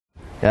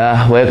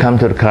Welcome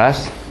to the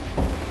class.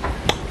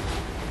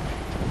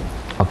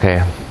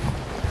 Okay.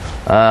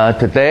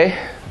 Today,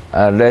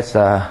 let's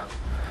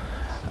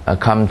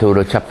come to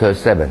the chapter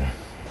 7.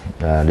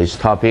 This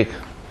topic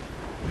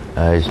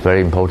is very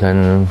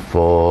important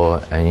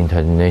for an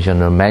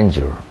international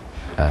manager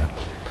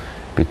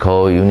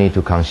because you need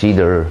to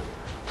consider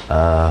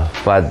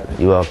what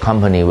your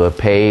company will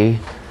pay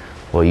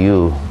for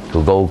you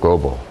to go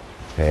global.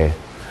 Okay.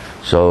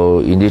 So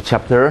in this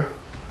chapter,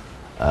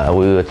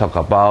 we will talk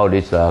about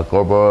this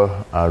global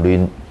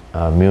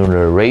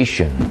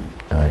remuneration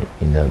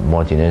in the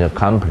multinational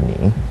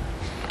company.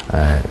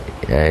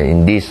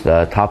 In this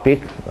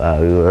topic,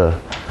 we will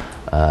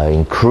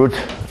include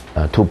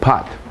two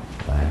parts.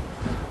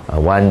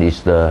 One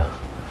is the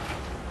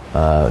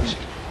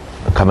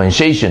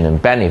compensation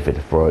and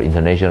benefit for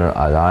international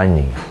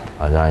aligning.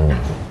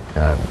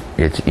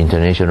 It's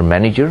international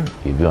manager.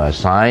 If you are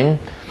assigned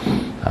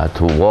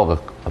to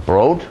work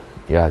abroad,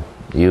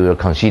 you will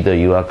consider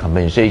your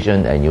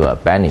compensation and your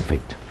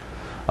benefit.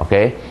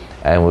 Okay,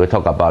 and we'll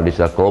talk about this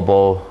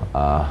global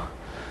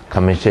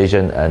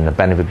compensation and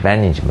benefit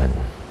management.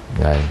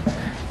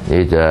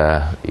 It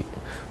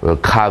will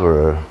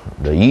cover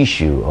the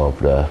issue of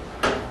the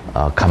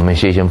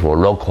compensation for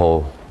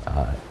local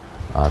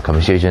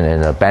compensation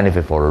and the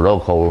benefit for the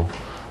local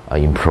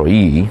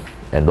employee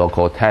and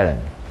local talent.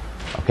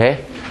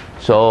 Okay,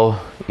 so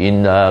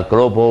in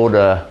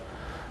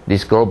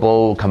this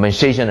global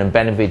compensation and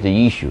benefit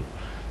issue,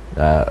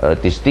 a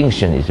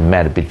distinction is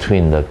made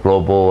between the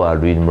global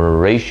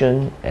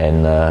remuneration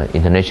and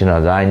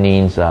international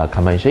aligning's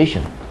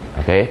compensation.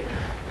 Okay,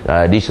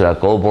 this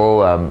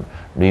global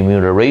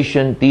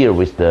remuneration deal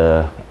with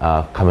the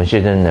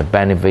compensation and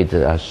benefit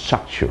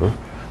structure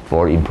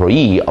for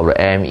employee of the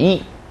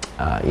AME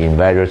in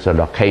various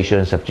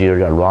locations,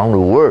 subsidiaries around the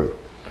world.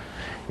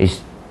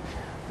 It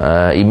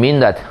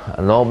means that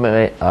no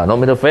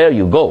matter where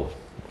you go,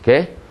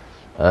 okay,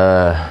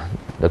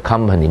 the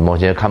company,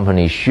 multinational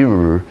company,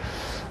 should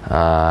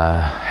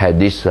have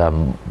this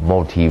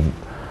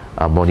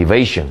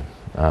motivation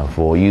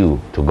for you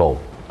to go.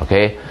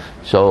 Okay,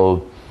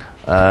 so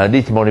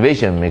this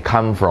motivation may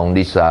come from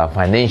this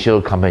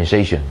financial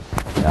compensation.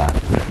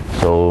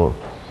 So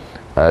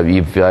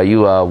if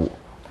you are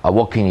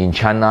working in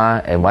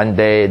China and one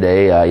day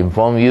they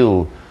inform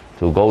you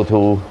to go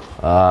to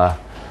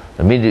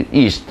the Middle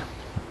East,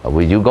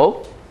 will you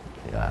go?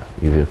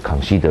 You will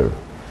consider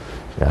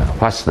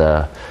what's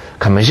the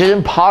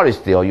compensation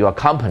policy of your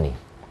company.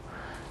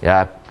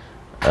 With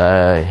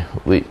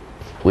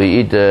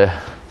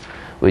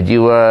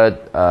your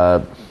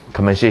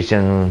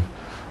compensation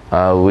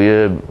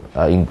will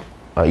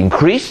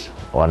increase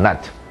or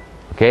not.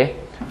 Okay,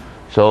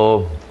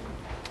 so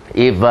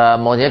if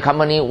multinational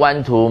company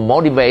want to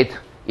motivate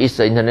its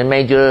international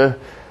manager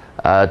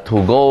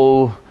to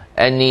go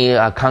any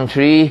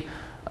country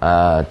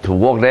to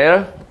work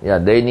there,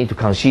 they need to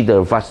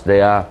consider what's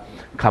their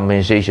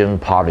compensation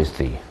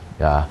policy.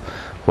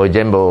 For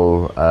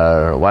example,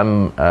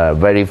 one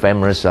very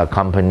famous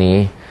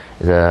company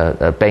is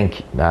a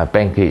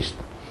bankist.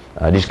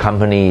 This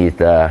company is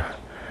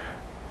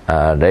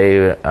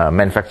they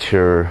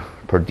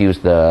produce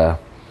the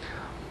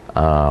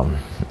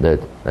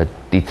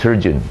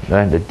detergent,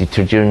 the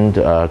detergent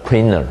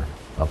cleaner.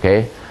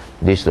 Okay,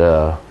 this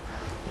the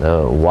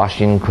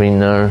washing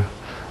cleaner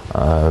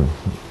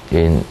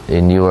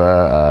in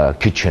your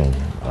kitchen,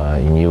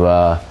 in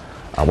your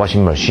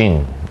washing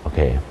machine.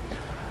 Okay,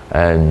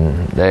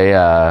 and they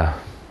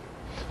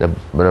the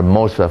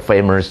most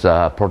famous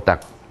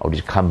product of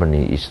this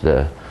company is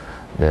this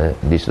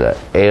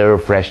air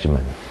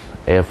freshener.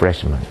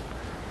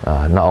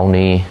 Not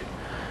only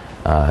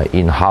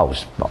in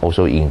house but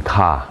also in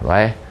car,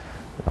 right?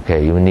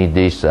 Okay, you need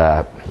this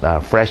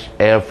fresh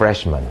air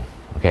freshener.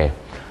 Okay,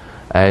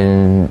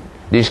 and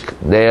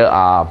there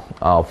are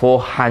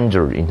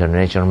 400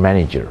 international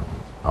managers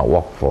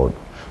work for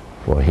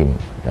him,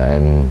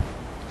 and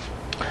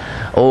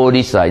all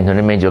these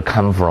international managers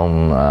come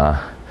from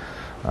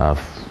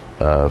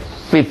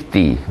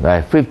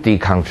 50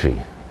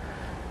 countries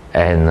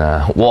and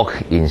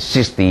work in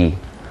 60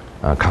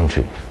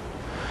 countries.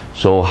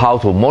 So how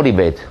to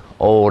motivate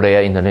all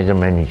their international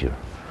managers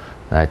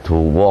to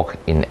work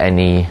in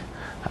any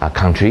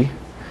country?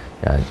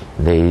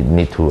 They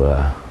need to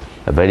a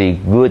very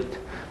good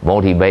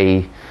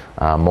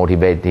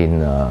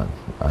motivating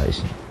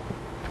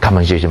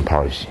compensation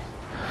policy.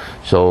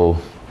 So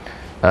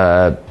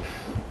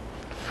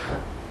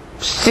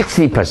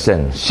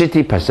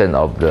 60%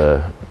 of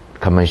the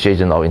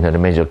compensation of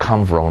international managers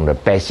come from the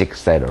basic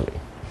salary.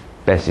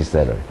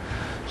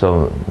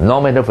 So no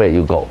matter where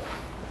you go,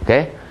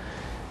 okay,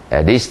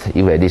 at least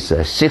you have this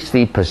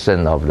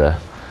 60% of the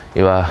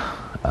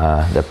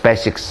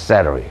basic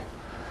salary.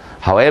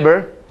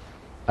 However,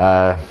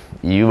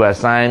 you are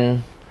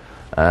assigned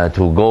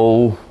to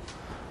go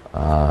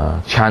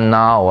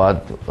China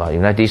or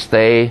United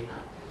States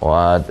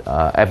or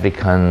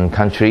African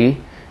country,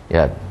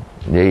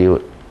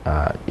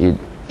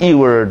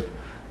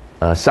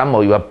 some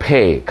of your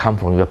pay come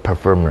from your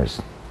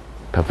performance.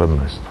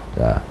 performance.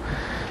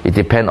 It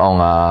depends on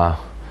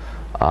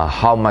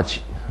how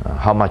much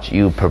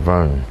you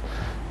perform,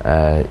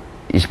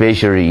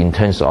 especially in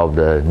terms of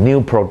the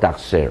new product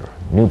sale.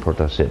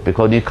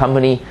 Because this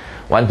company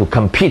want to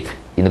compete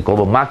in the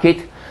global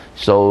market,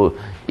 so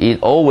it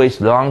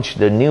always launch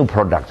the new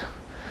product.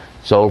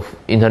 So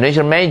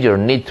international manager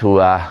need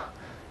to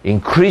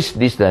increase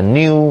this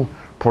new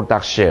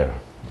product share.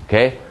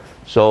 Okay,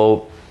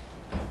 so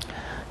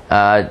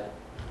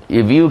if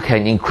you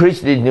can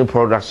increase this new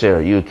product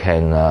share, you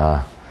can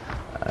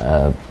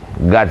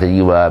get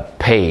your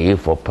pay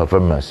for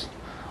performance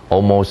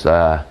almost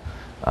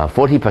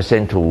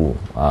 40% to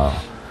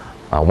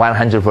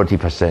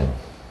 140%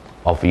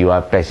 of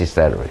your basic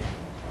salary.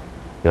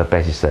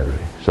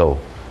 So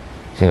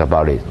think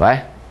about it,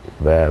 right?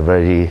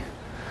 Very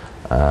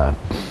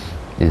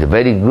it's a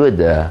very good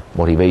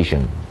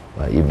motivation.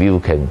 If you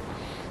can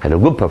have a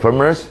good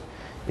performance,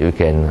 you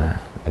can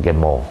get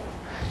more.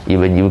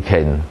 Even you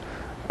can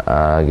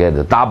get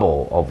the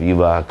double of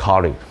your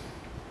colleague.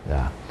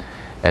 Yeah.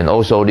 And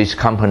also this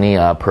company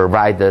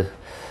provided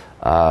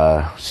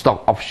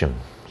stock option.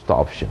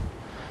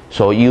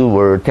 So you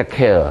will take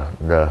care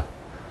the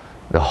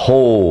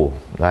whole,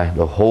 right?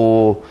 The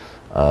whole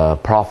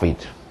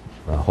profit,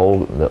 the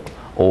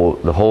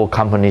whole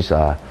company's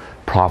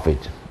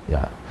profit.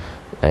 Yeah.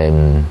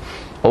 And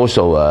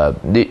also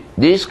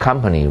this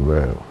company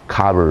will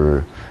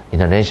cover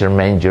international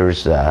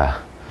managers'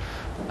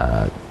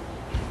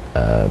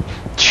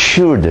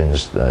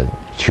 children's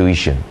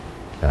tuition.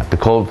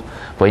 Because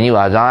when you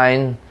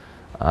assign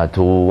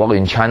to work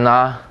in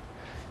China,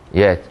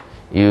 yet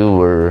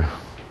you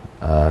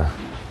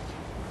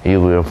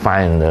will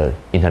find an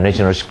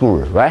international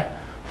school, right,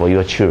 for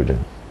your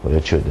children.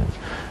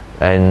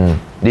 And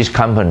this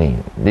company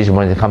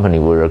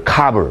will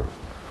cover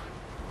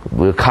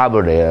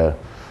their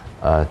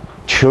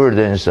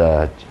children's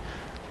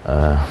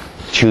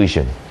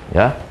tuition.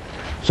 Yeah.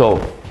 So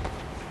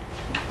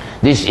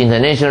this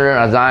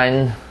international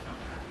assigned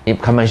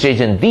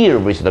compensation deal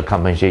with the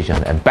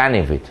compensation and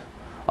benefit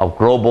of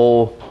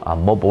global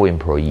mobile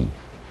employee.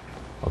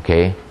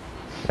 Okay.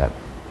 Yeah.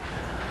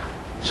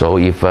 So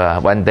if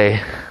one day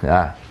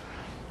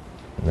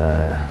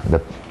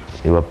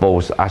your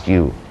boss asks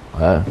you,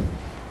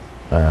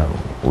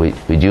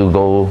 would you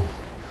go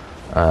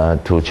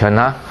to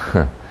China?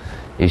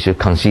 You should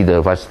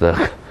consider what's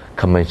the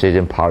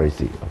compensation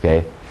policy.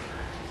 Okay.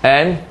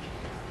 And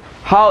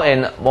how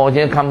an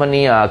multinational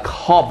company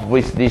cope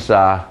with this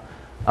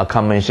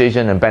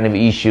compensation and benefit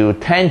issue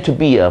tend to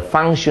be a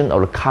function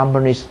of the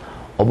company's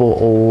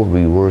overall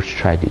reward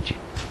strategy.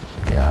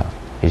 Yeah,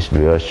 its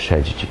reward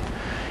strategy,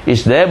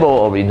 its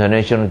level of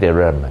international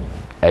development,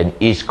 and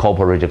its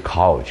corporate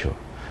culture,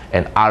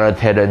 and other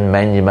talent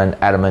management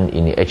elements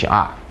in the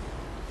HR,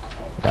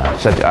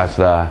 such as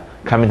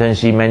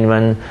competency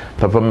management,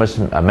 performance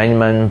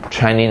management,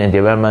 training and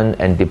development,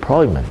 and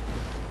deployment.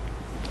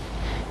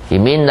 It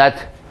means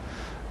that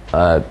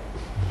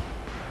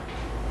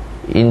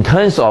in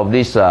terms of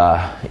this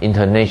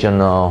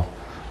international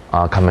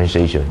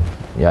compensation,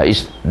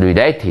 it's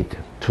related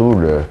to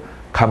the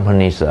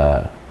company's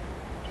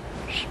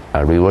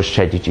reward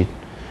strategy,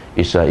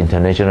 its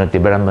international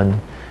development,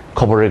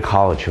 corporate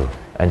culture,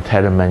 and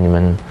talent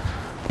management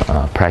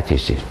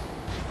practices.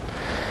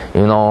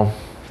 20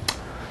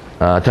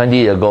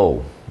 years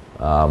ago,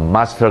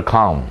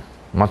 Mastercard,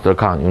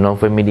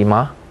 Family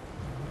Mart,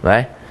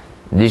 right?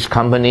 This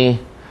company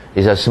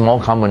is a small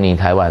company in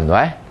Taiwan,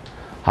 right?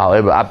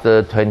 However,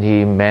 after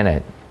 20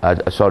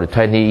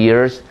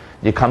 years,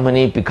 the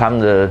company become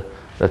the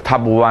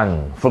top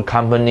one food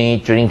company,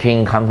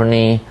 drinking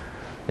company,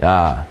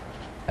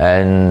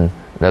 and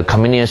the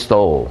convenience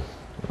store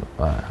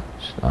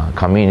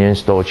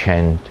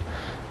chain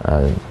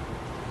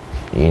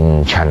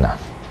in China,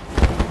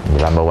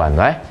 number one,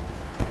 right?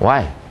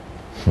 Why?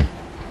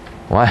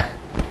 Why?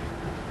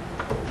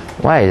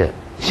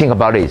 Think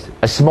about this.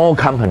 A small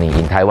company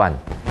in Taiwan,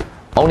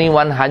 only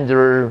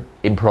 100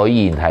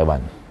 employees in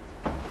Taiwan.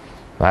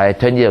 Right?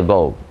 20 years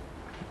ago,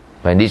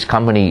 when this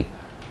company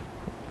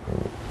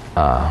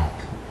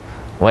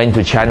went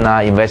to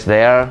China, invest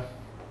there,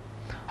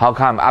 how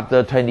come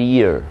after 20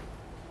 years,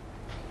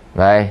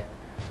 right,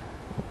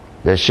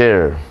 the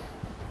share,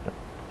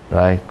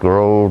 right,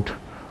 growed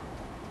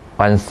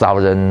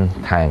 1,000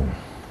 times,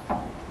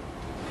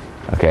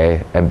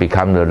 okay, and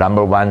become the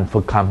number one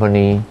food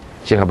company?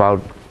 Think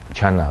about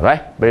China,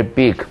 right? Very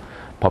big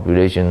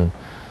population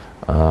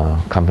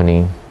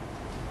country,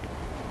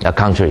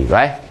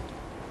 right?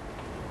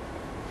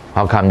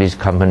 How come this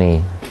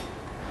company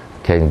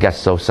can get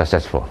so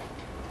successful?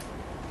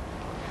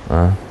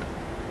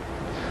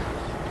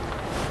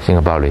 Think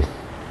about it.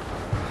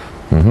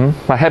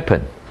 What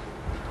happened?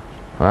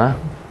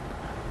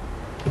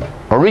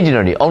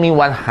 Originally, only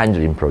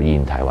 100 employees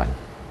in Taiwan.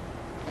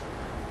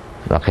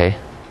 Okay.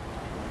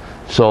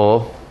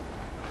 So,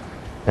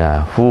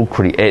 who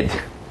create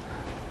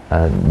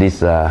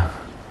this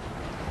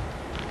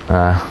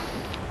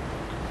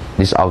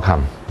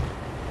outcome?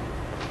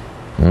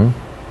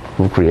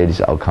 Who create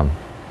this outcome?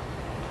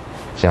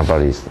 Think about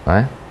this,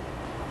 right?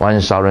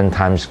 1,000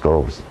 times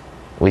growth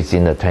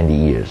within the 20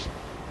 years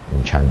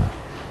in China.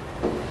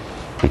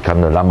 Become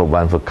the number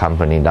one food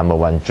company, number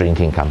one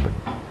drinking company.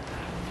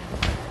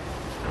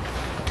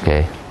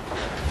 Okay,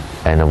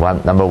 and the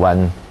number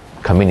one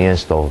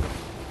convenience store.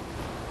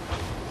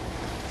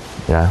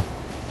 Yeah.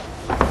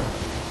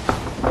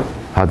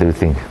 How do you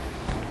think?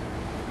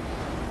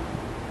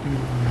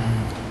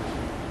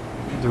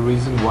 The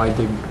reason why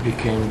they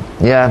became.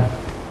 Yeah.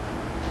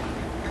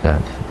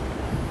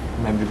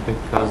 Maybe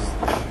because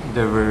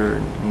there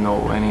were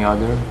no any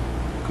other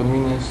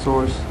convenience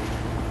stores.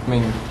 I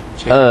mean.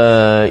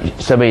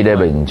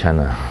 7-Eleven in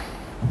China.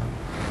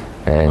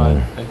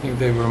 And I think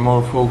they were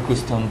more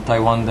focused on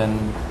Taiwan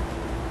than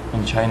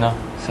in China.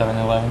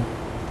 7-Eleven.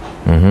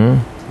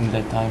 Mm-hmm. In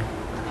that time,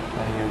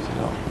 20 years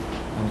ago,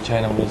 and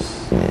China was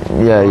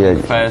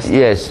fast.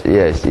 Yes.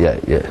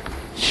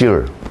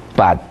 Sure,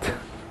 but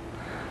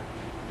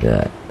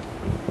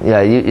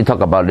you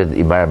talk about the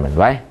environment,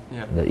 right?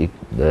 Yeah.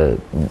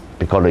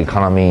 Because the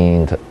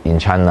economy in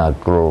China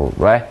grow,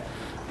 right?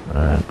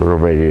 Grow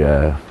very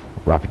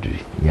rapidly.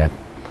 Yeah.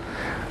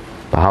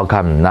 But how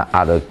come not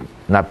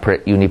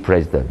uni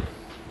president?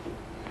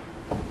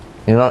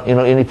 You know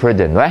uni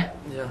president, right?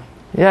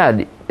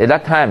 Yeah. At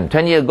that time,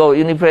 10 years ago,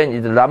 uni president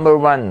is the number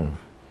one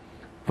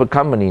food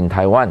company in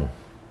Taiwan.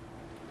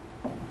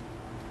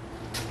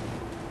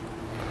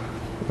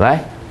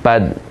 Right?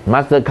 But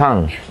Master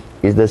Kang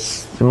is the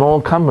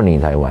small company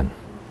in Taiwan.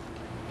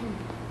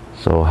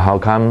 So how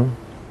come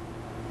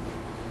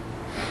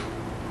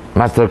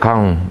Master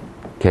Kang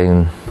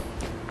can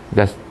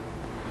get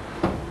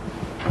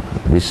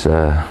this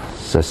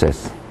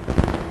success?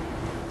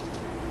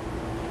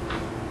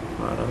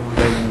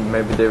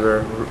 Maybe they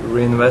were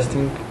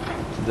reinvesting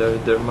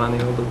their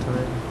money all the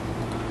time,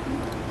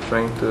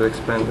 trying to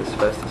expand as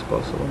fast as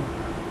possible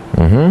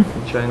in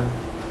China.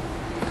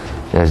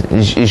 Yes,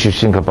 you should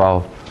think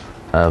about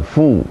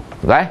who,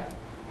 right?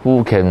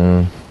 Who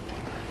can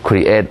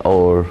create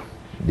all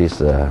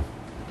this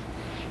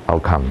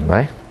outcome,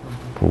 right?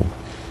 Who?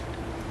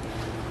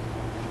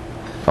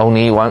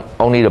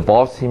 Only the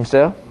boss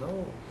himself?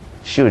 No.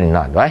 Surely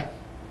not, right?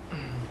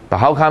 But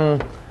how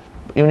come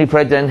uni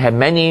president had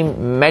many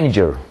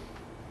managers,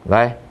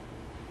 right?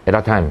 At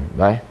that time,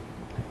 right?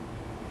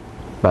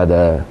 But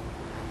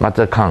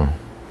Master Kang,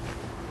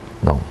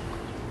 no.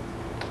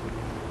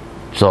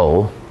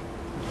 So,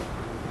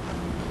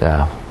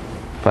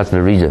 what's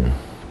the reason?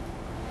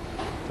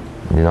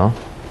 You know?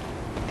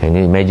 Can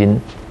you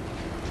imagine?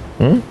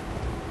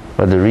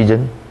 What's the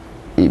reason?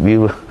 If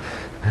you,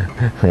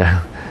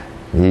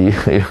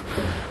 you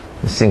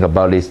think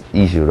about this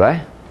issue,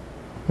 right?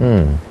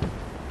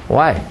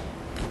 Why?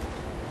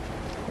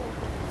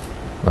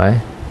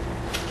 Right?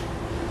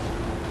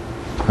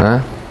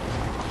 Huh?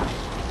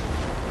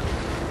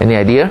 Any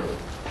idea?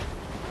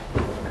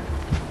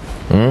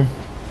 Do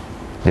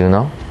you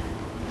know?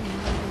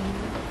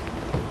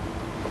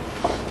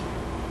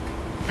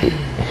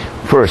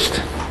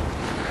 First,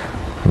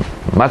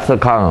 Master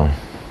Kang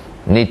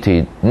need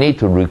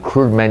to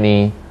recruit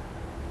many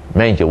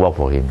managers work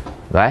for him,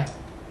 right?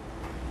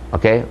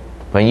 Okay,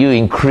 when you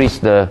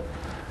increase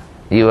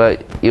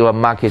your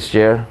market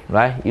share,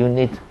 right? You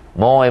need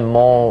more and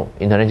more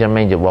international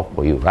managers work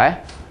for you, right?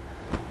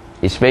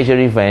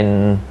 Especially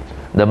when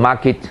the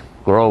market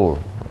grows,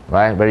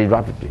 right, very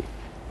rapidly.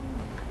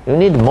 You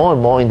need more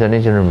and more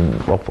international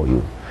work for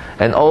you,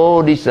 and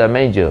all these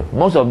managers,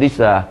 most of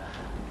these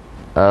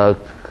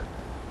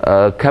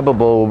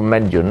capable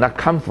managers not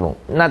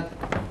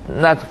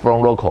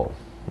from local,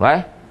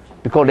 right?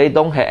 Because they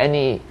don't have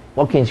any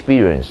working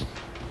experience,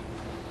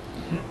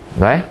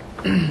 right?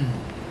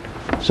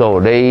 So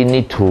they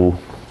need to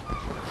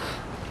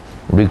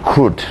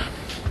recruit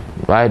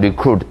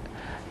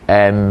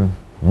and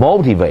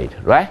motivate,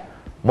 right?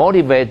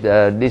 Motivate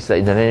this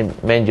international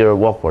manager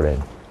work for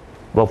them,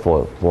 work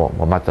for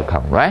Master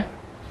Kang, right?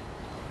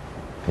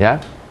 Yeah.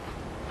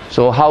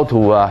 So how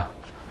to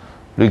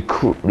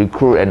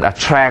recruit and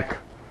attract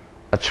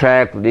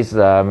this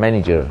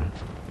manager?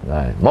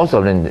 Most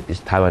of them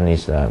is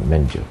Taiwanese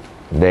manager.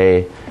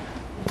 They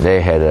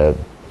had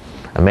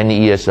many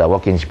years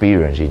working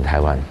experience in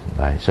Taiwan,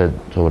 right? So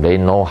they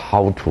know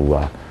how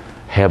to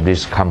help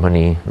this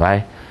company,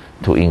 right,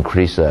 to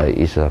increase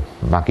its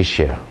market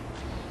share,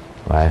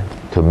 right,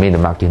 to meet the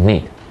market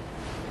need,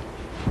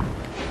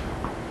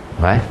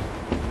 right?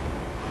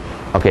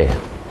 Okay.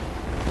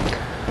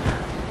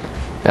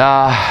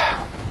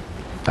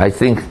 I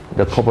think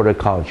the corporate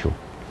culture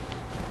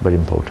very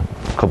important.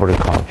 Corporate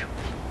culture,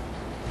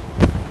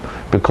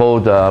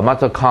 because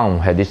Master Kang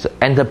had this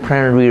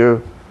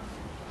entrepreneurial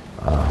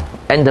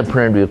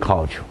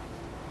culture,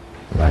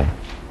 right?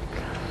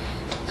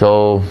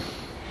 So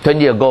 20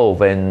 years ago,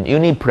 when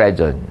uni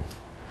president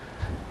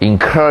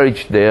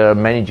encouraged their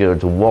manager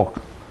to work,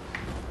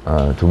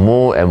 to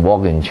move and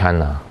work in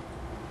China,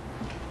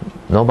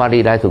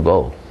 nobody liked to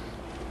go,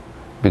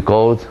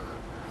 because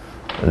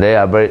they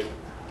are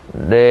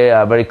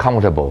very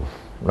comfortable,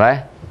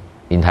 right,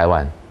 in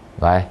Taiwan,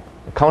 right?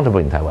 Comfortable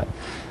in Taiwan,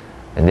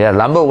 and they are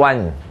number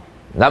one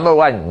number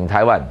one in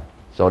Taiwan.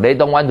 So they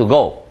don't want to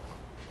go,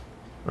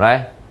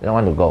 right? They don't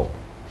want to go,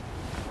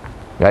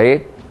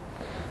 right?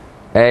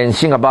 And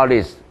think about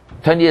this.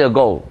 20 years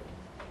ago,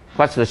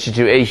 what's the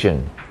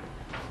situation?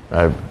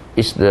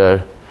 It's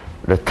the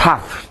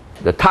tough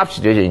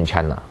situation in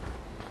China,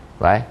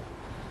 right?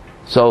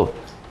 So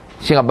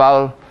think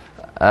about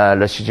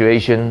the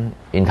situation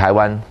in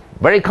Taiwan.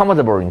 Very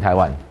comfortable in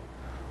Taiwan.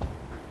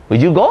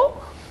 Would you go?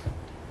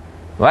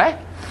 Right?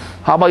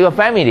 How about your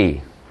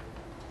family?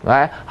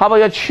 Right? How about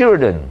your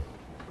children?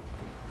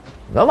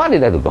 Nobody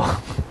let to go.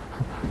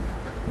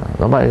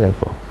 Nobody let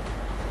to go.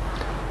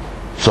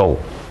 So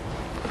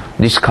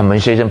this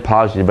compensation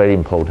policy is very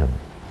important.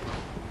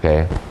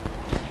 Okay.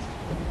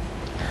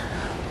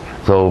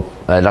 So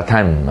at that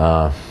time,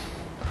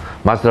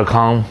 Master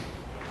Kang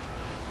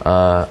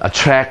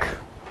attract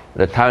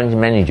the Taiwanese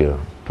manager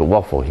to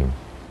work for him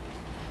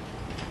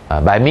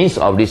by means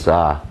of this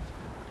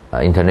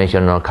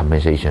international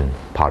compensation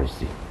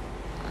policy.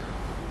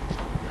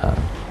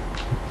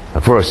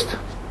 First,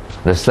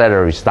 the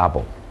salary is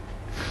double.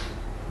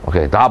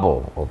 Okay,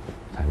 double of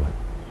Taiwan.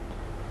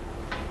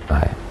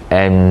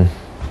 And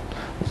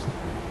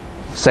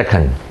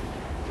second,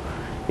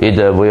 it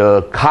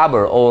will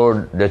cover all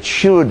the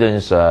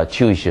children's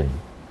tuition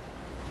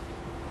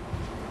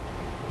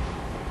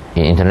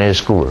in international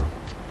school,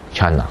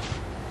 China.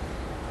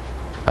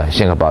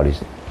 Think about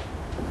this,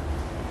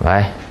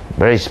 right?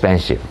 Very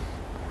expensive.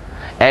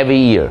 Every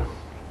year,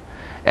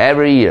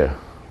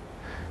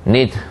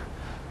 need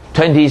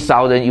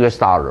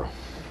 $20,000,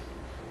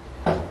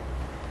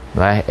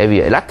 right? Every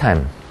year, at that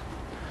time.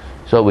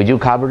 So would you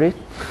cover it?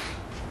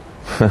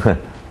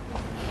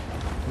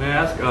 May I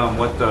ask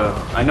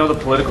I know the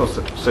political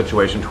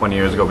situation 20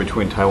 years ago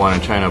between Taiwan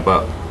and China,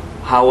 but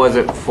how was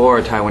it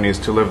for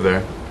Taiwanese to live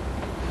there?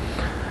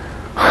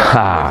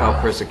 Without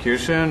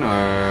persecution,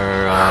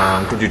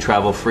 or could you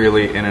travel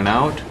freely in and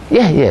out?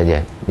 Yeah.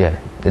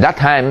 At that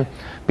time,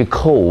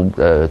 because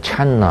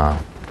China,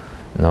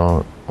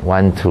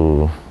 want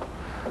to,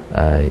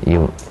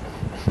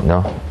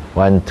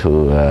 want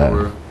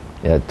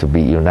to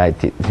be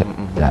united,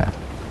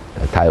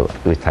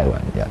 with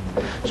Taiwan. Yeah.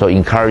 So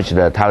encourage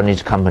the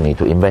Taiwanese company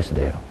to invest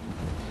there,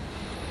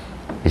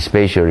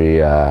 especially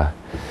the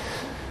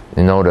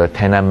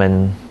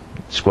Tiananmen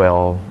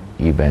Square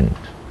event.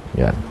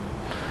 Yeah.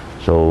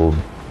 So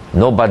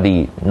no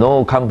money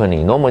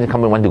company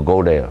want to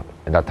go there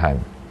at that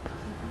time.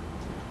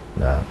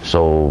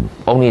 So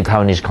only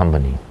Taiwanese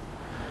company,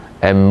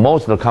 and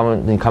most of the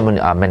company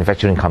are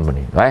manufacturing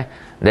company, right?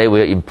 They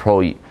will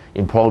employ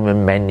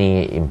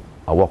many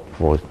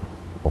workforce.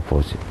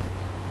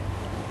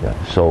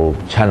 Yeah. So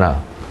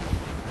China,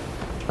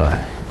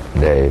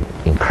 they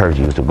encourage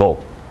you to go.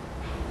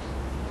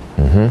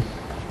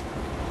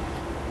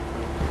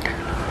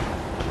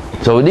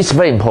 So this is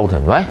very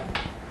important, right?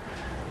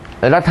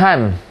 At that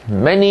time,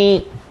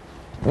 many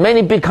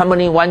big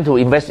companies want to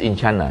invest in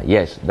China.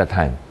 Yes, that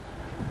time.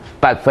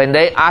 But when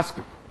they ask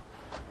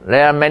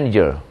their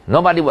manager,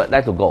 nobody would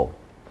like to go.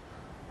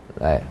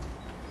 Right?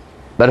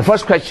 But the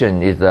first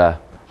question is,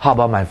 how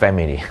about my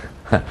family?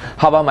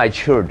 How about my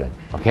children?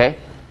 Okay,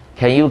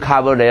 can you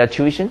cover their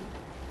tuition?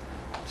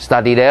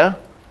 Study there,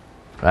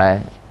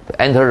 right?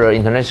 To enter the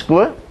international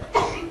school?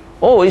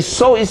 Oh, it's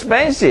so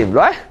expensive,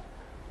 right?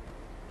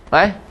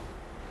 Right?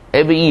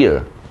 Every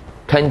year,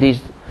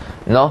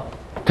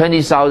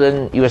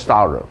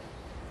 $20,000.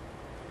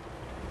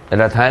 At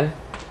that time,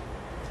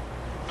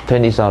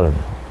 20,000.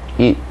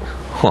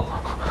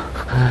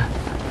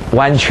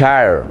 One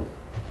child.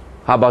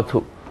 How about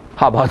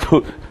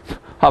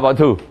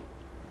two?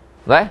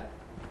 Right?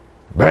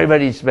 Very,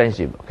 very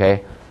expensive.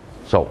 Okay.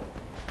 So,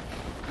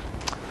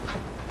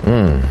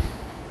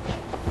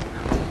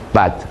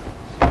 but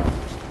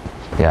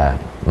yeah,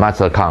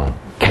 Master Kang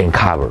can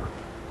cover.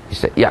 He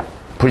said, "Yeah,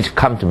 please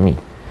come to me."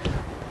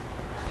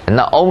 And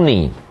not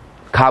only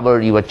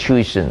cover your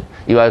tuition,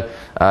 your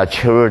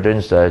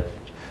children's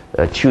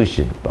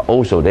tuition, but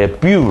also they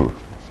build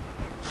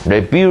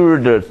the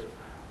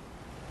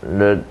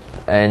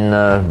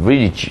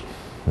village,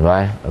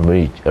 right? A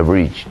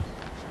village.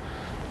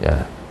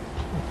 Yeah.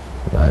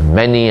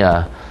 Many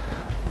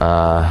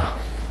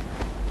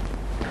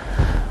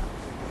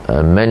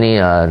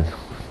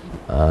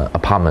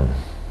apartments,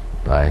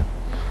 right?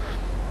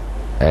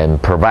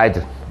 And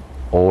provide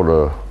all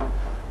the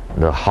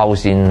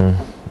housing,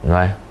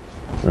 right?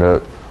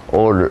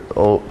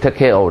 Take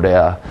care of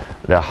their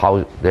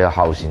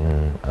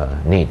housing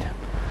need,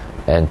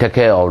 and take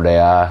care of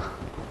their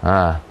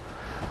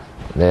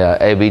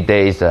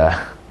everyday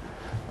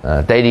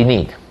daily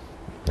need,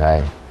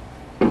 right?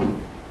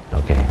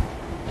 Okay.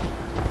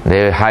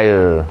 They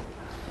hire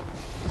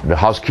the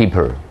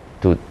housekeeper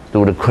to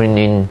do the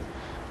cleaning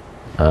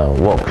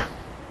work,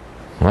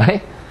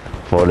 right?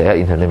 For their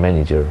internet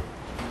manager,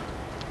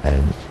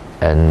 and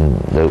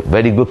the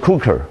very good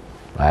cooker,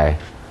 right?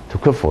 To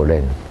cook for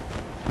them.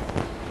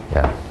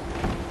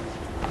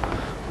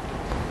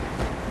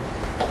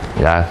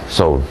 Yeah,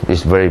 so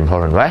it's very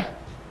important, right?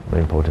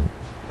 Very important.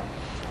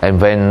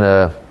 And when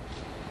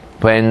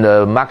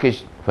the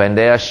market when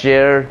their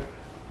share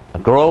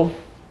grow,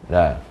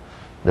 the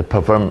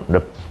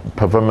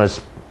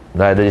performance,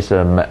 that is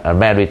a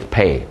merit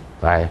pay,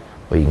 right,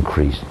 will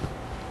increase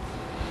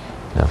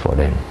for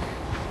them.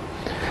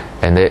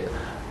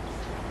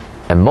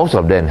 And most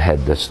of them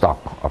had the stock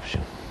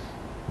option.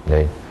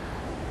 They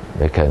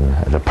can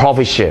the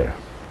profit share.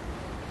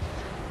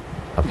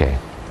 Okay,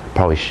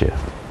 profit share.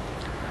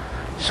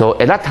 So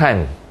at that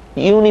time,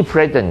 uni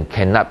president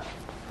cannot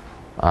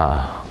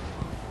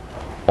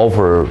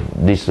offer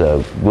this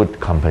good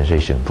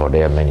compensation for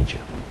their manager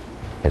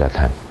at that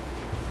time.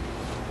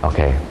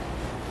 Okay.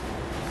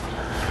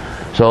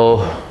 So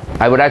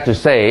I would like to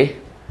say,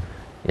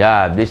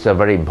 yeah, this is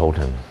very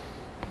important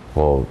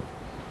for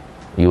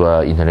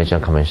your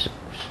international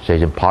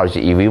compensation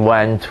policy if we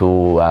want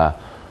to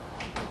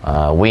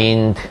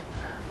win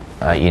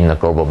in the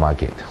global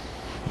market.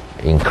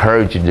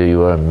 Encourage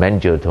your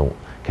manager to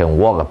can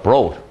work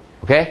abroad.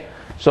 Okay.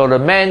 So the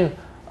main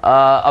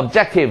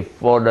objective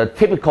for the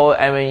typical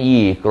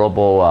M&E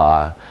global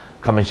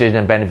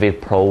compensation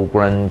benefit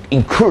program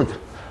include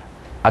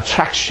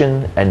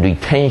attraction and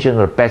retention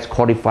of best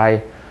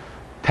qualified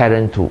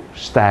talent to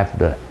staff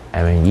the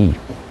M&E.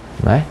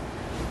 Right?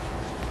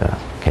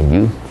 Can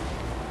you?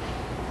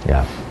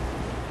 Yeah.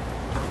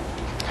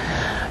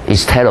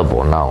 It's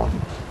terrible now.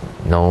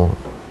 You know,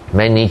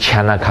 many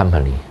China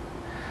company,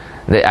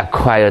 they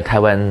acquire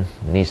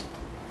Taiwanese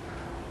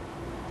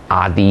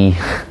RD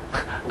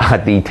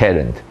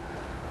talent,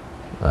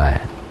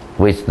 right,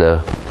 with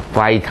the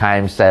 5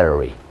 times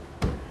salary.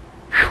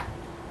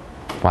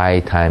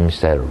 5 times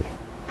salary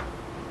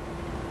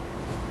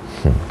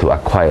to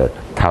acquire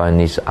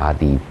Taiwanese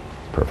RD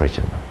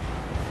professional.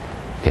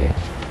 Okay.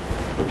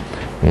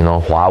 You know,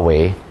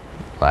 Huawei,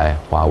 right?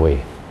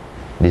 Huawei.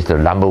 This is the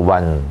number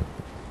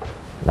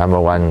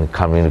one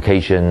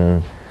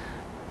communication,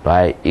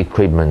 right,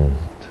 equipment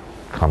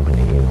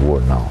company in the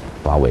world now.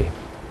 Huawei.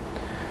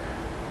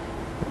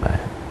 Right.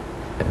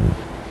 And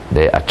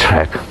they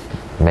attract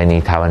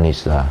many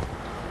Taiwanese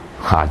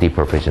RD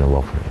professional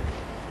workers.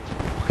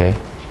 Okay.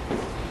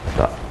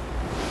 So,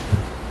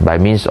 by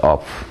means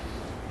of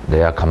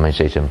their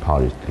compensation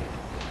policy,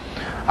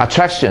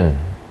 attraction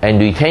and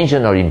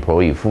retention of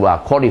employees who are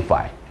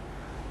qualified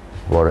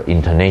for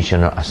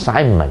international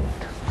assignment,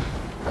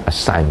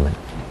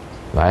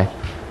 right?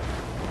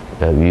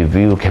 If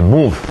you can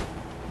move,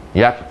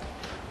 yep,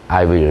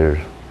 I will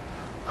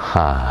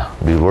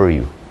reward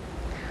you.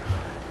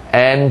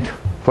 And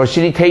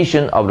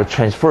facilitation of the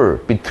transfer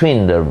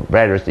between the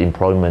various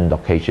employment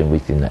locations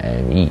within the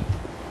ME.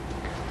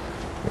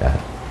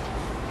 Yeah.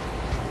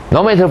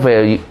 No matter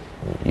where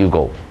you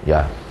go,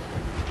 yeah,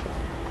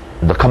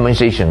 the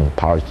compensation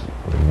part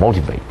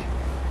motivate.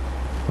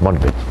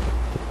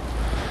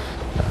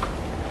 Yeah.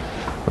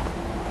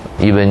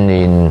 Even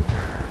in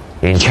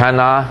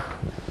China,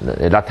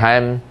 at that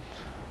time,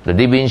 the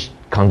living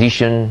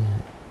condition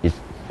is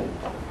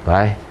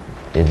right.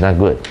 It's not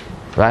good,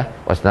 right?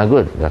 Was not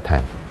good at that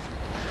time.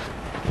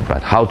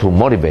 But how to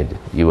motivate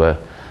your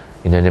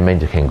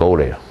internal can go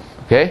there,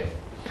 okay?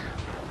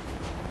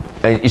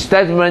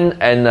 Establishment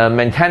and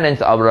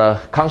maintenance of a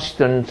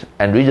constant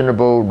and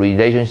reasonable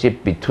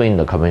relationship between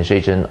the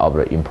compensation of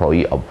the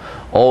employee of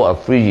all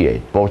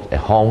affiliates, both at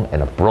home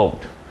and abroad.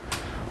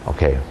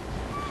 Okay.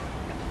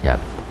 Yeah.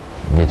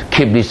 You need to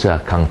keep this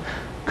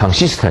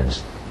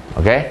consistent.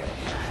 Okay.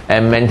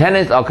 And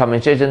maintenance of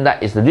compensation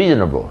that is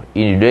reasonable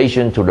in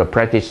relation to the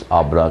practice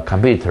of the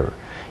competitor,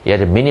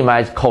 yet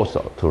minimize cost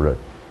to the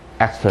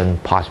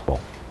extent possible.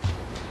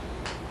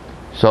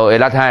 So at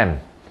that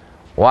time,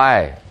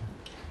 why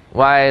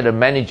the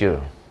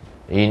manager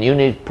in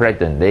unit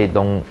president, they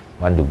don't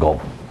want to go.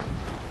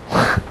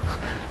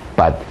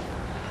 But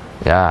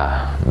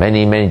yeah,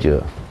 many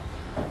managers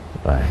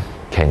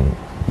can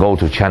go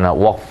to China,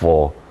 work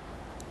for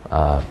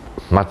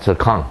Master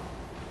Kang.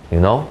 You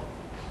know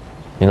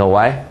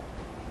why?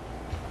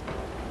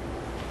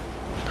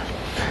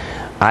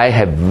 I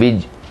have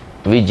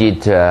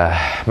visited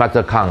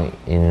Master Kang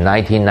in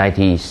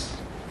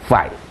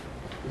 1995.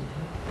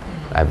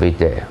 I visited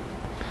there,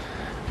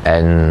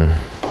 and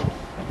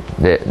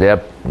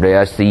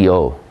their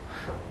CEO,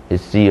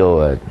 his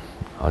CEO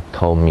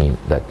told me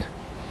that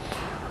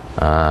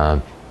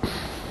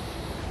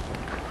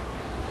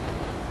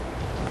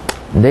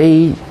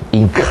they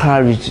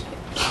encourage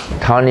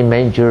Taiwanese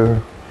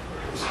manager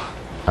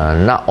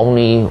not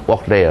only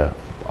work there,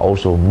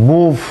 also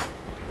move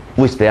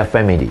with their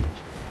family,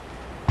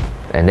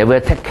 and they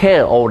will take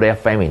care of all their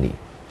family.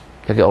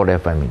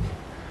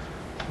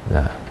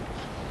 Yeah.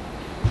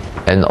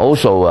 And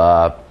also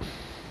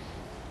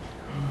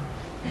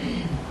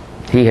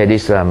he had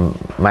this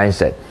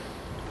mindset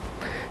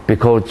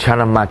because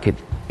China market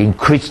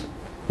increased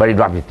very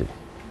rapidly.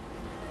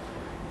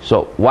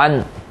 So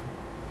one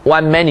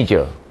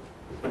manager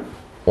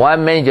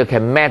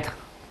can make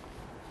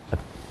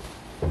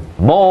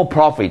more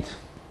profit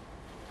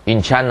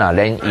in China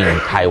than in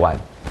Taiwan.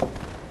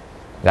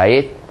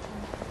 Right?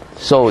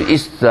 So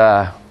it's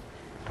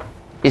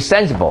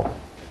sensible.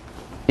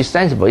 It's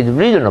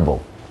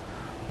reasonable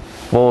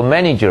for a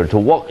manager to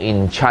work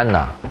in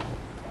China,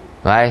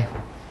 right,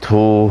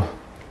 to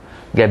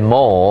get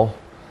more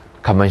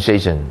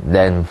compensation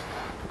than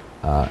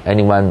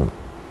anyone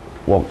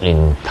work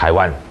in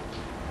Taiwan,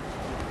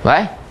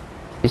 right?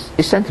 It's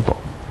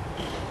sensible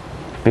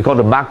because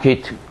the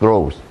market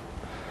grows,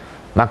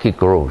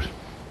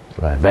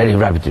 right, very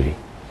rapidly.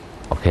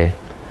 Okay,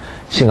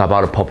 think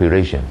about the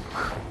population,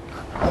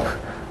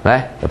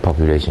 right? The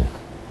population.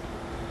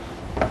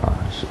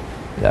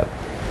 Yeah.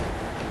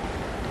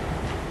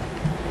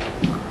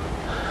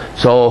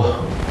 So,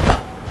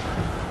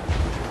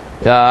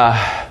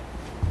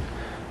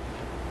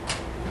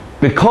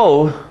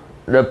 because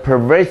the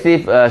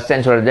pervasive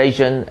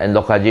centralization and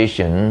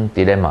localization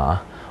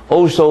dilemma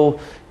also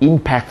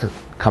impact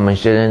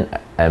compensation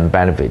and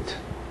benefit,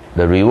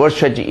 the reward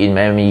strategy in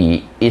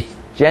MME is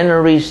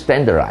generally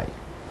standardized,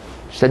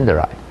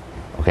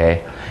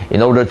 okay,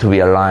 in order to be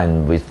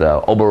aligned with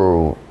the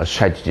overall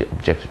strategy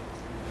objective.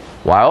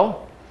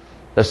 While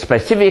the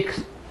specific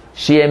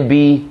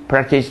CMB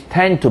practice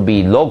tend to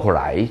be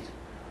localized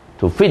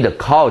to fit the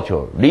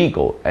cultural,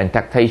 legal, and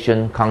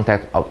taxation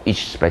context of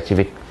each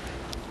specific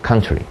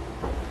country.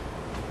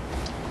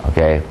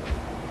 Okay,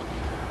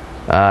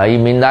 you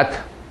mean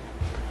that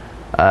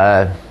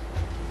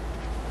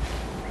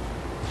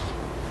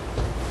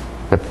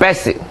the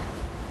basic,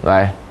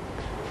 right?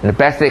 The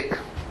basic,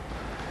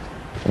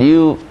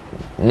 you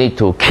need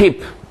to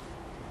keep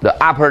the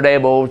upper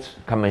levels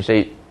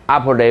compensation,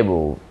 upper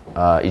level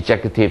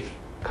executive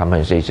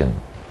compensation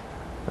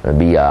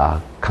be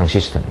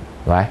consistent,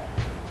 right?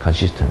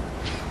 Consistent.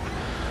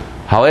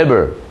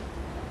 However,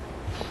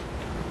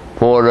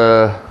 for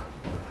the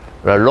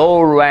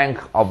low rank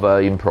of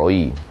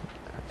employee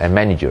and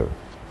manager,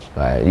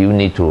 right, you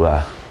need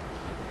to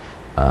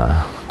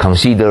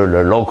consider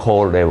the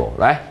local level,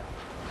 right?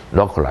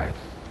 Localized.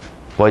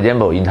 For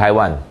example, in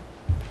Taiwan,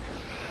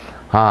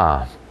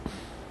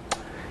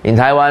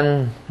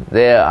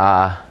 there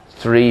are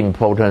three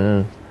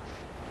important,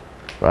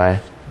 right,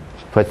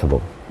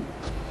 festivals.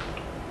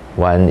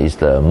 One is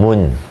the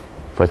Moon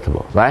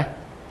Festival, right?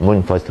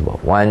 Moon Festival.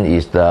 One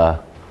is the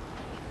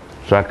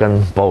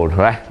Dragon Boat,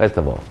 right?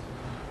 Festival.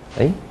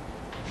 Eh?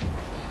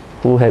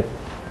 Who have?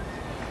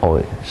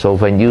 Oh, so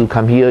when you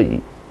come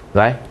here,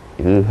 right?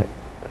 You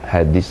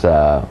had this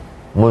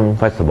Moon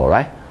Festival,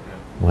 right?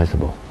 Moon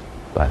Festival.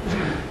 But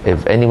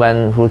if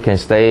anyone who can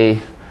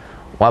stay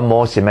one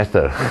more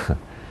semester,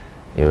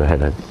 you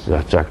had the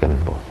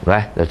Dragon Boat,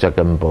 right? The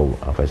Dragon Boat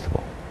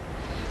Festival.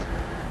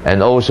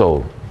 And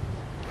also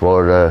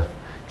for the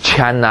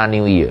China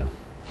New Year.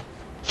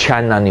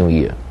 China New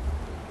Year.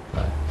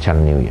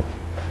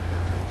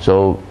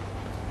 So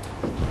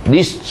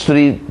these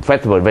three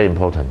festivals are very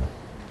important.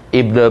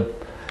 If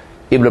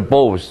the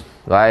both,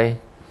 right,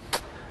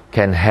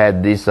 can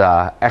have this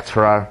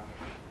extra,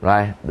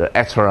 right, the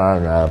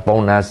extra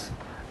bonus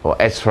or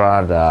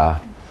extra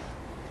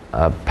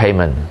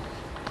payment,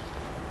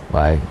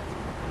 right,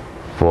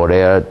 for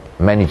their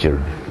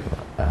manager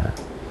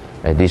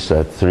at this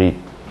three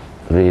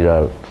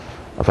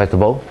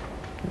festival,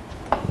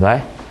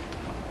 right?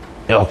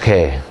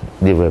 Okay,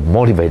 they will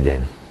motivate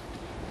them.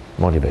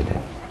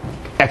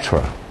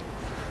 Extra.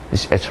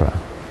 It's extra.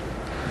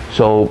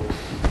 So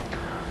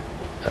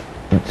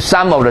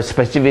some of the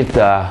specific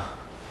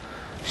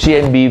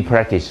CMB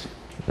practice,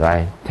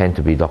 right, tend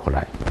to be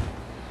localized.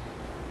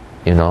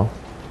 You know,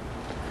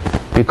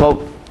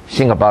 because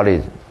think about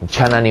it,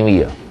 China New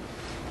Year,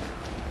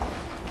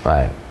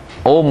 right?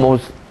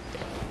 Almost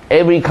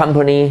every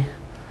company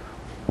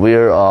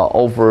will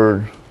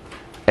offer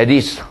at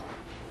least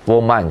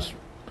 4 months,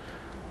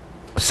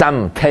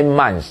 some 10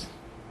 months.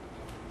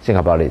 Think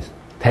about it,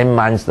 10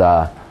 months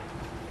the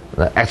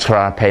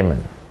extra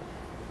payment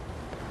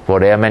for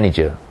their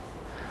manager.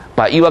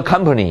 But your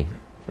company,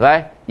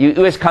 right?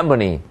 US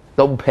company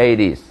don't pay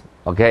this,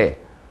 okay?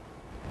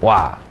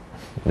 Wow,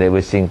 they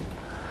will think,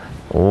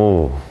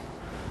 oh,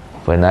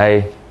 when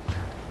I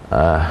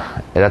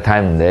at that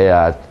time they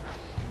are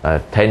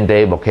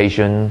 10-day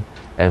vacation,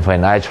 and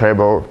when I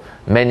travel,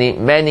 many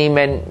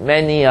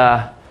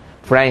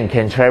friends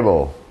can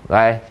travel,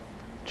 right?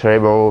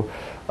 Travel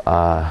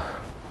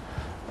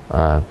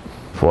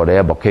for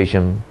their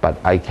vacation, but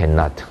I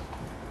cannot,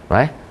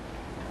 right?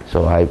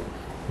 So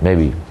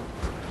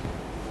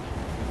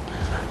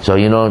so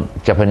you know,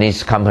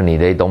 Japanese company,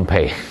 they don't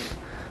pay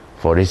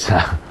for this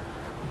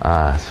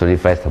three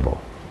festival.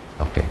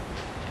 Okay,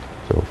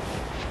 so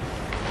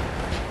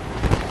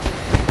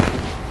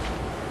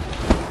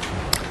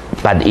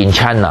but in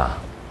China,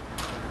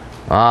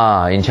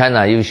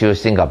 you should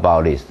think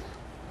about this.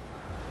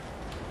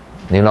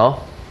 You know,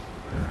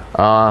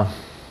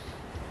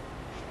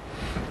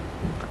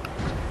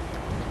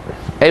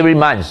 every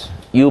month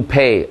you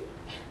pay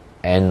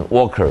a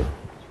worker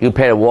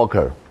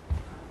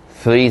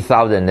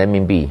 3,000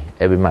 RMB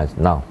every month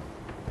now.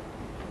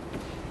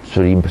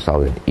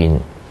 3,000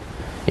 in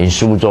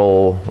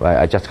Suzhou, right?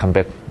 I just come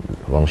back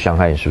from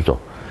Shanghai and Suzhou,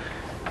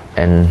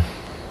 and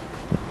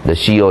the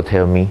CEO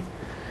tell me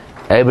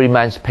every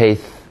month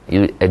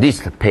you at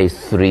least pay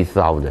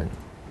 3,000.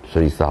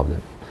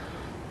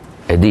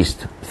 at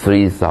least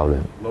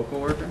 3,000.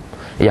 Local worker?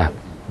 Yeah,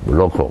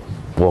 local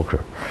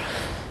worker.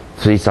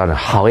 3,000.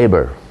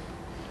 However,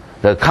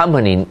 the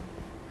company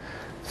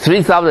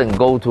 3,000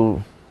 go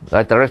to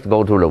direct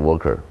go to the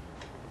worker,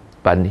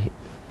 but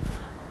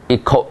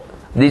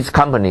this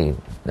company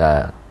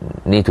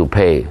need to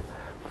pay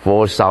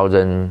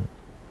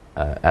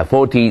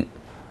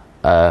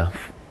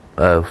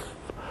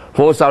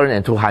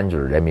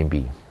 4,200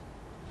 RMB.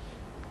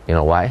 You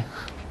know why?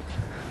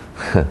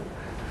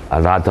 A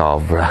lot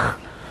of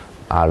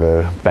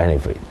other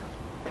benefit,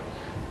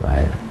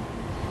 right?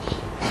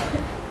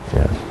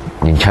 Yeah.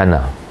 In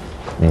China.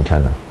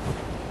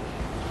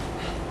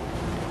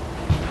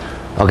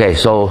 Okay,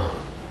 so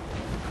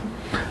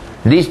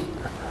this,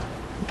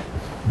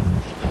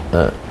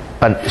 but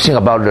think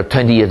about the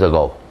 20 years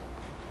ago.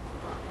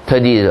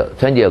 20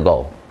 years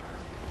ago,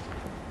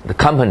 the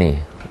company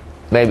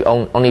maybe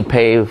only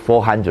pay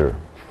 400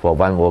 for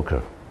one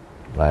worker,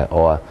 right?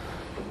 Or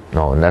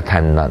no, that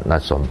time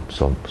not so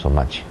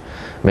much.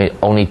 Maybe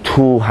only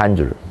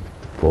 200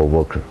 for a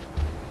worker.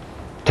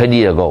 20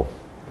 years ago.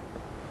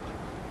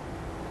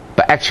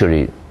 But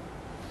actually,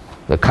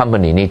 the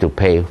company need to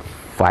pay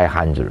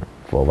 500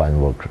 for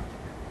one worker.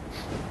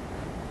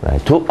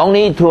 Right?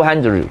 Only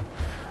 200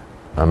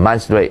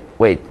 monthly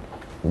wage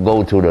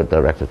go to the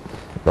director,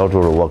 go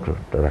to the worker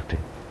directly.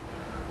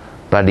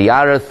 But the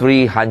other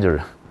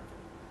 300,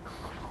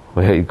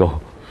 where it go?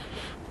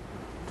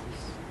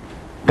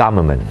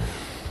 Government.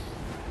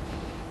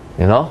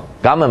 You know,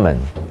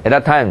 government. At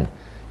that time,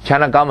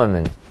 China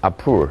government are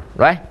poor,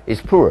 right?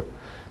 It's poor.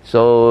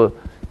 So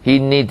he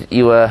need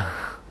your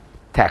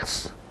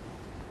tax,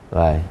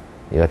 right?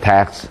 Your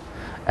tax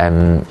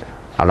and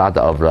a lot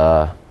of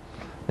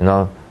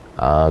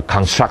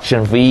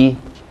construction fee,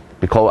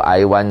 because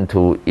I want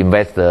to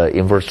invest the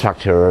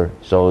infrastructure.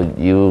 So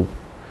you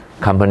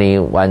company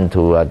want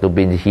to do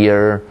business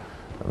here,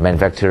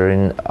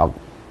 manufacturing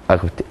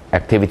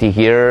activity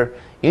here.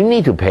 You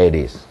need to pay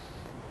this.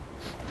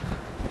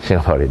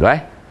 Think about it,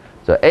 right?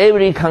 So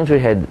every country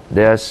had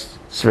their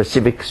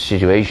specific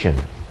situation.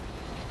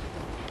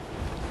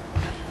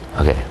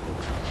 Okay.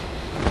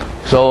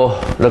 So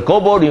the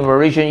global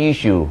remuneration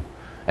issue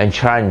and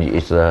challenge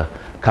is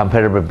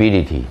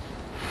comparability.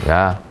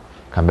 Yeah,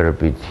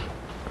 comparability.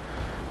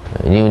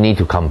 You need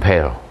to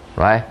compare,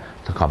 right?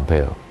 To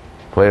compare.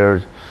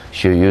 Where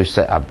should you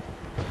set up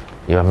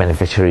your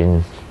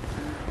manufacturing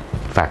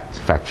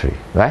factory,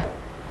 right?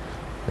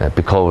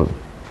 Because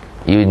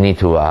you need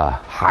to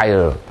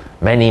hire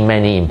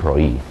many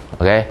employees,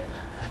 okay?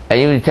 And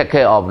you need to take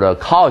care of the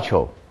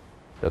culture,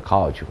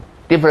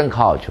 different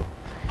culture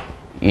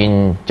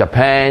in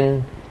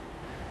Japan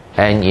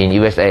and in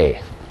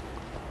USA,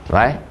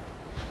 right?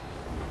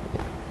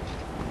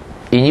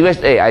 In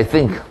USA, I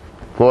think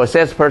for a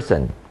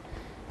salesperson,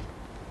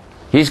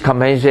 his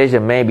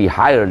compensation may be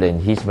higher than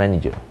his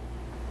manager,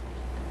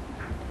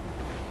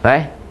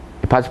 right?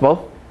 Is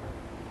possible?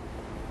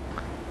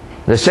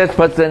 The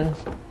salesperson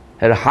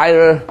had a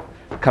higher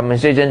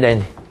compensation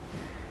than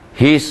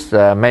his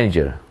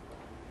manager.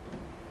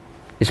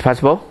 Is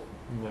possible?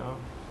 Yeah.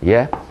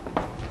 Yeah.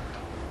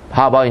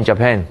 How about in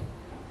Japan?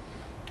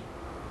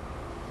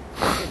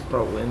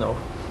 Probably no.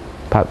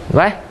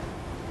 Right?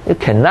 You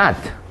cannot.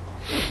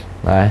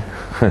 Right?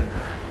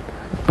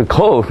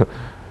 Because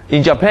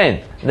in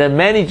Japan, the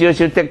manager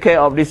should take care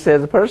of this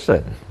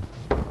salesperson.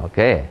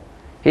 Okay.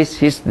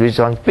 His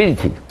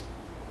responsibility.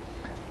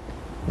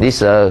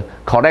 This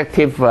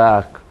collective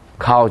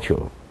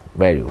culture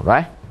value,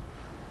 right?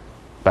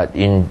 But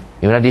in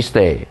United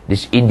States,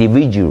 this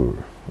individual,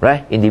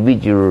 right?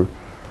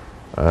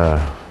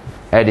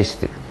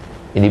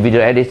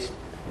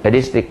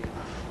 Individualistic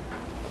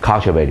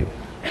culture value.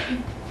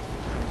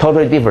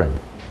 Totally different.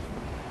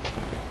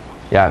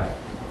 Yeah.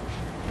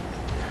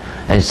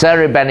 And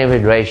salary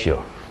benefit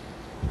ratio.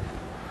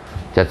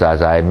 Just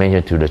as I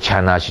mentioned to the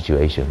China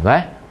situation,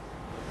 right?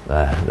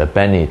 The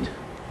benefit,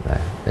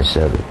 right? The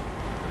salary.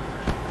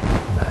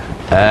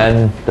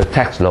 And the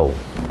tax law.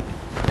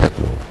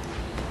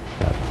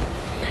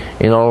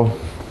 You know,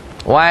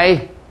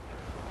 why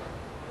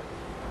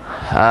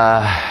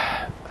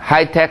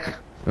high-tech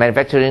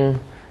manufacturing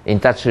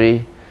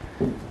industry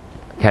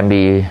can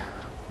be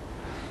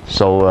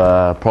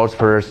so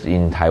prosperous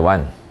in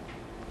Taiwan?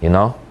 You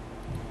know?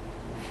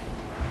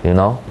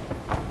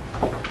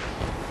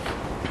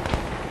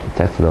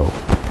 Tax law.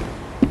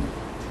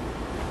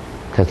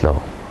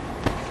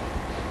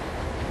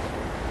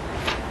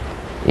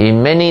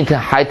 In many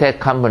high-tech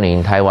companies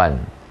in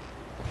Taiwan,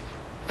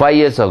 5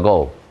 years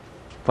ago,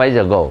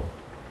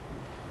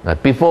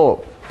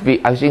 before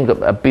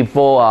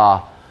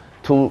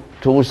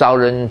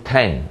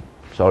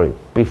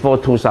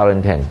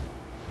 2010,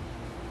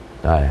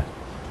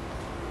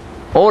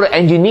 all the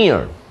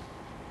engineers,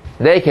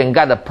 they can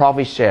get a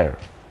profit share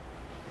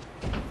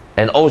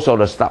and also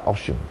the stock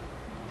option,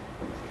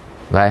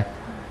 right?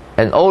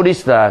 And all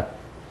this,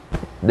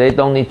 they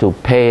don't need to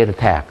pay the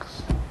tax.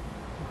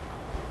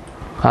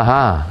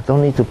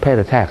 Don't need to pay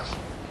the tax.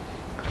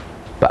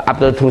 But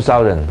after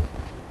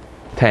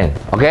 2010,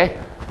 okay,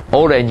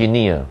 all the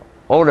engineer,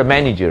 all the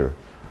manager,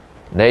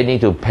 they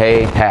need to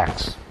pay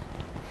tax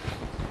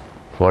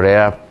for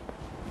their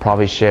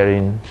profit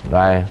sharing,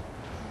 right?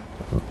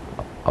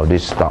 Of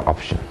this stock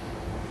option,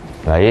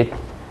 right?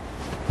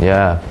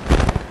 Yeah.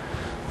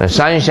 The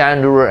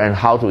sunshine rule and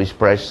how to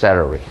express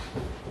salary,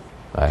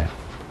 right?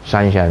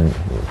 Sunshine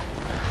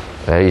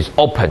is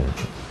open,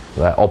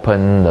 right?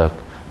 Open the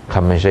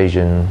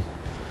compensation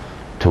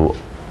to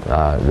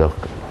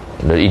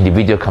the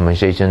individual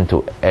compensation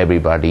to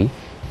everybody,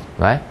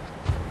 right?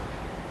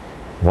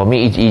 For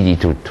me, it's easy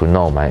to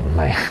know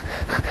my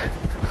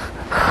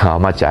how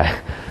much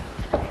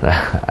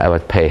I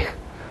would pay,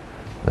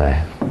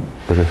 right?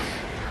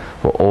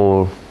 For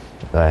all,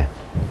 right?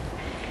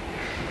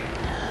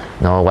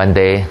 Now, one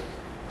day,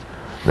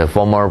 the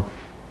former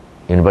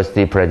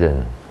university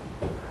president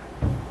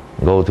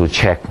go to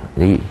check.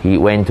 He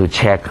went to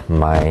check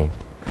my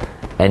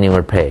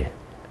annual pay,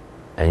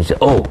 and he said,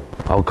 "Oh,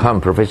 how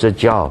come Professor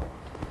Zhao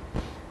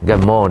get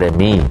more than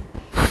me?"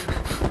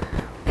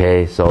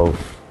 Okay, so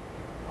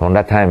from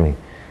that time,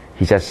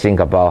 he just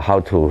think about how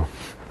to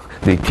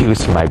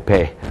reduce my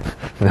pay.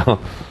 No.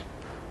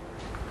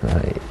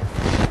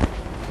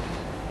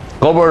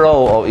 Global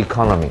law of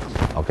economics.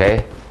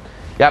 Okay.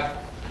 Yep.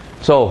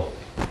 So,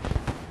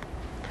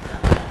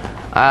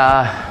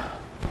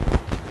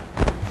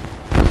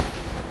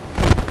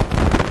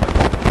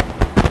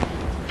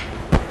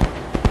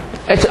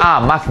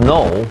 HR must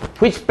know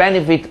which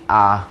benefits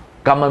are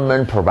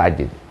government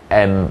provided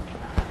and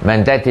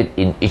mandated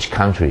in each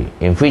country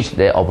in which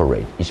they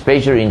operate,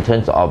 especially in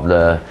terms of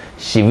the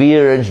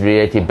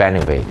severance-related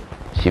benefit.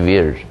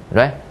 Severance,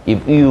 right?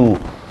 If you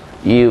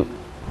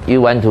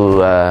want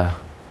to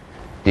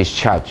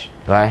discharge,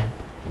 right?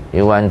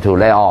 You want to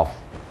lay off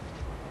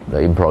the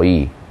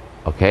employee,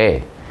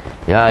 okay?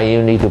 Yeah,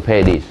 you need to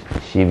pay this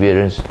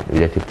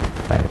severance-related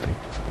benefit.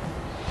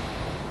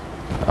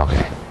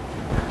 Okay.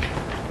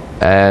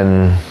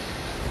 And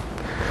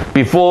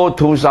before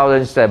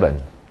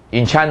 2007,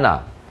 in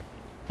China,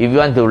 if you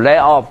want to lay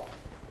off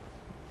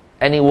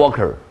any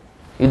worker,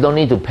 you don't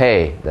need to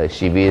pay the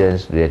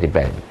severance-related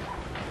benefit.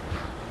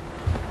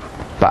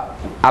 But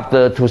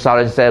after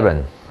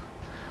 2007,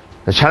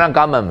 the China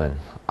government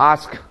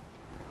asked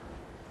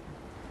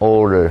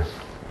all the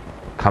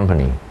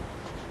company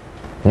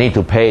need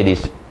to pay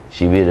this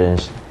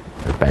severance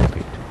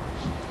benefit.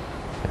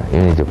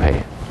 You need to pay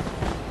it.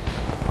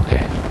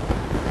 Okay.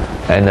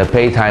 And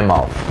pay time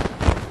off.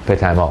 Pay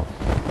time off.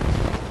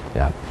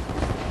 Yeah.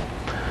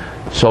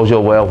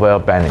 Social welfare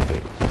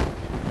benefit.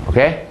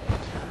 Okay.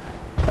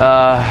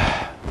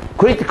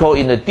 Critical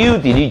in the due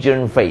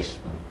diligence phase.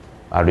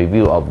 A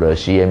review of the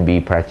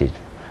CMB practice.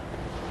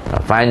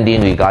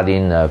 Finding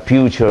regarding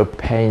future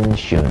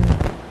pension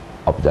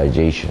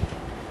optimization.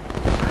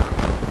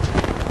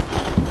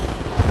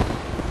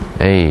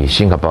 Hey,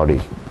 think about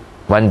it.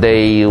 One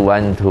day you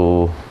want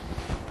to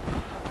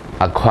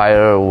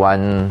acquire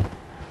one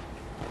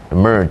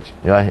merge,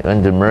 right? You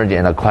want to merge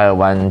and acquire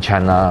one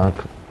China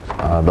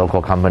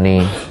local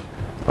company,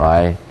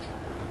 right?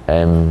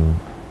 And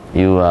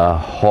you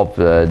hope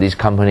this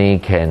company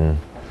can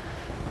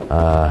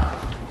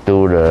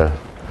do the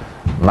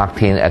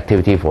marketing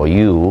activity for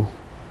you,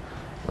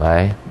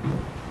 right?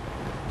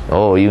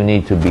 Oh, you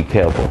need to be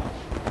careful.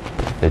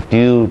 The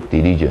due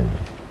diligence.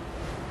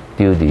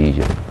 Due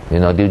diligence. You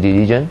know due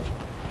diligence?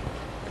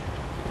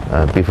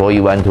 Before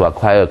you want to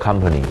acquire a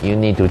company, you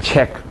need to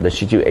check the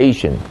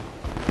situation.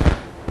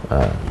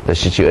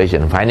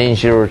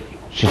 Financial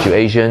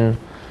situation,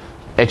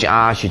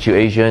 HR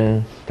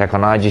situation,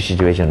 technology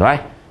situation,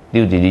 right?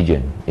 Due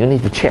diligence. You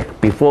need to check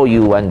before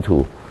you want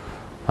to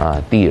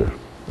deal.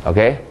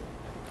 Okay?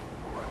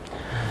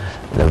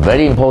 The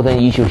very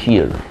important issue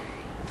here.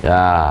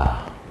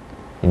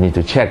 You need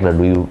to check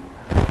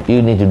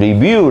you need to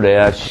review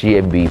their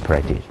CMB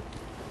practice.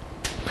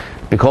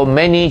 Because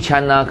many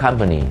China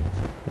companies,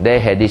 they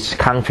had this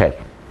contract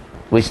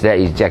with their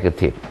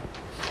executive.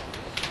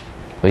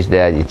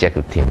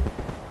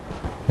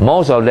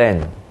 Most of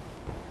them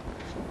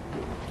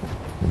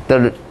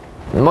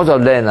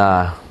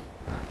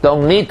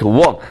don't need to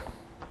work,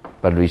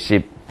 but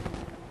receive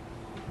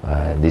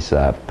this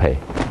pay.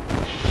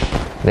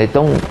 They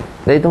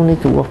don't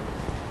need to work,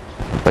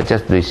 but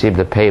just receive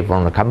the pay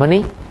from the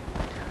company.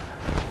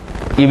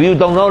 If you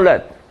don't know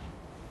that,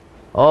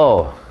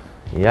 oh,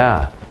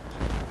 yeah.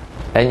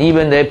 And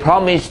even they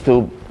promise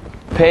to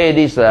pay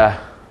this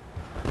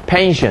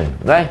pension,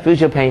 right?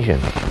 Future pension.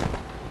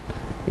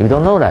 You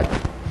don't know that.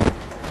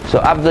 So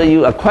after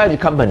you acquire the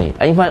company,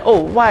 and you find,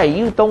 oh, why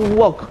you don't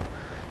work?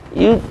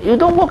 You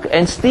don't work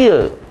and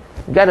still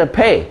get a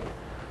pay.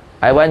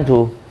 I want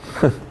to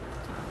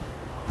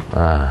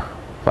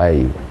fire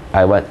you.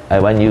 I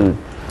want you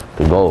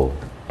to go.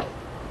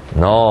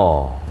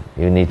 No,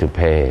 you need to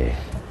pay,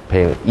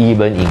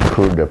 even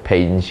include the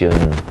pension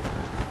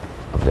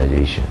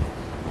obligation.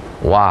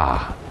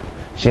 Wow,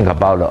 think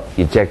about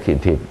the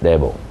executive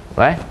level,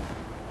 right?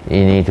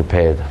 You need to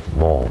pay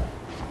more.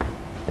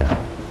 Yeah.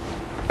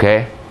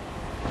 Okay.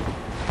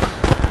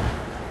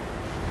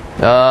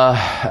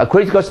 A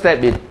critical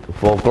step is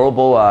for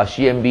global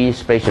CMB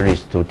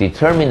specialists to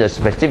determine the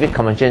specific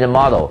compensation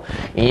model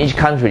in each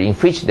country in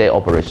which they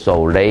operate,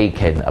 so they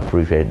can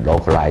appreciate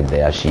localize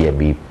their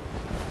CMB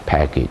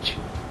package.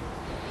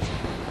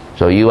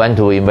 So you want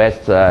to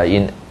invest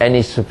in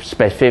any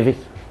specific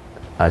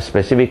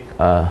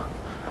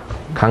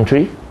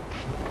country?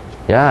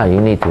 Yeah,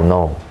 you need to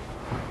know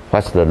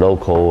what's the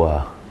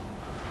local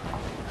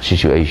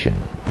situation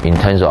in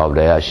terms of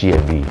their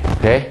CMB.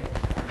 Okay.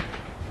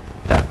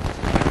 Yeah.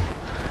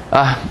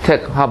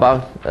 How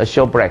about a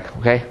short break?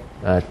 Okay,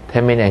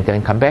 10 minutes and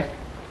then come back.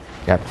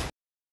 Yep.